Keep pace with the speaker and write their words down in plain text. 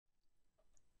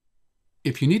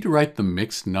If you need to write the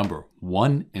mixed number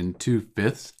 1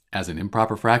 2/5 as an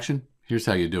improper fraction, here's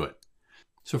how you do it.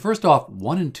 So first off,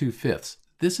 1 2/5.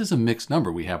 This is a mixed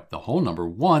number. We have the whole number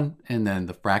 1 and then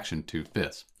the fraction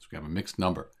 2/5. So we have a mixed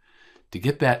number. To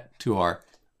get that to our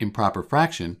improper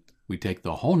fraction, we take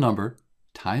the whole number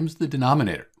times the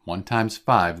denominator. 1 times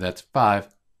 5, that's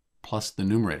 5, plus the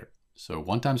numerator. So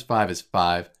 1 times 5 is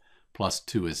 5, plus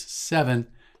 2 is 7,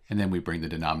 and then we bring the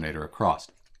denominator across.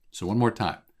 So one more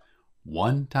time.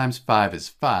 1 times 5 is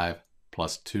 5,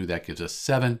 plus 2, that gives us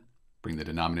 7. Bring the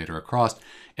denominator across.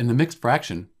 And the mixed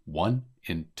fraction, 1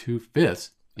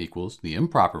 2/5, equals the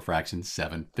improper fraction,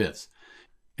 7/5.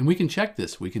 And we can check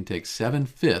this. We can take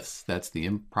 7/5, that's the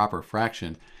improper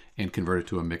fraction, and convert it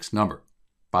to a mixed number.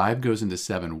 5 goes into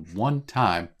 7 one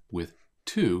time with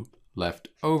 2 left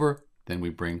over. Then we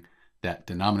bring that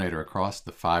denominator across,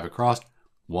 the 5 across,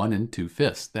 1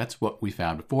 2/5. That's what we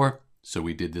found before. So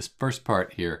we did this first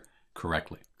part here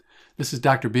correctly. This is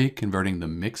Dr. B converting the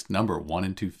mixed number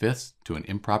 1 2/5 to an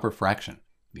improper fraction.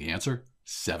 The answer,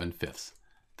 7/5.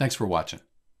 Thanks for watching.